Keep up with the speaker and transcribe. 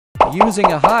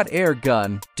Using a hot air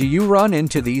gun, do you run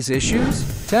into these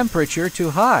issues? Temperature too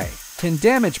high can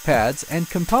damage pads and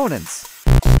components.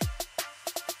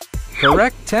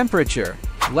 Correct temperature.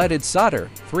 Leaded solder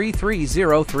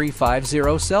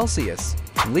 330350 Celsius.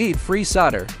 Lead-free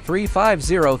solder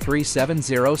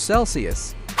 350370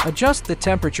 Celsius. Adjust the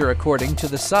temperature according to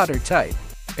the solder type.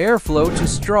 Airflow too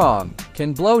strong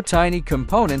can blow tiny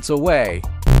components away.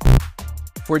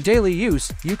 For daily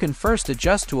use, you can first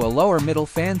adjust to a lower middle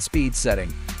fan speed setting.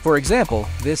 For example,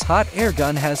 this hot air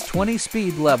gun has 20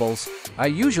 speed levels. I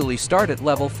usually start at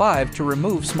level 5 to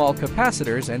remove small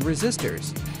capacitors and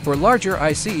resistors. For larger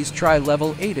ICs, try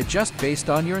level 8. Adjust based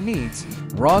on your needs.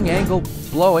 Wrong angle.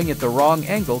 Blowing at the wrong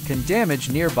angle can damage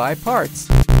nearby parts.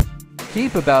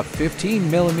 Keep about 15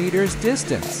 millimeters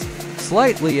distance.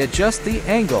 Slightly adjust the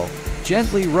angle.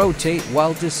 Gently rotate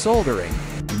while desoldering.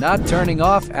 Not turning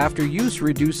off after use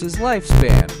reduces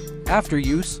lifespan. After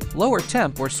use, lower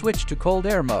temp or switch to cold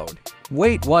air mode.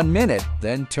 Wait 1 minute,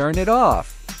 then turn it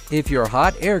off. If your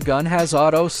hot air gun has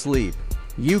auto sleep,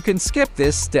 you can skip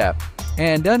this step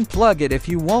and unplug it if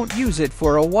you won't use it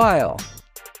for a while.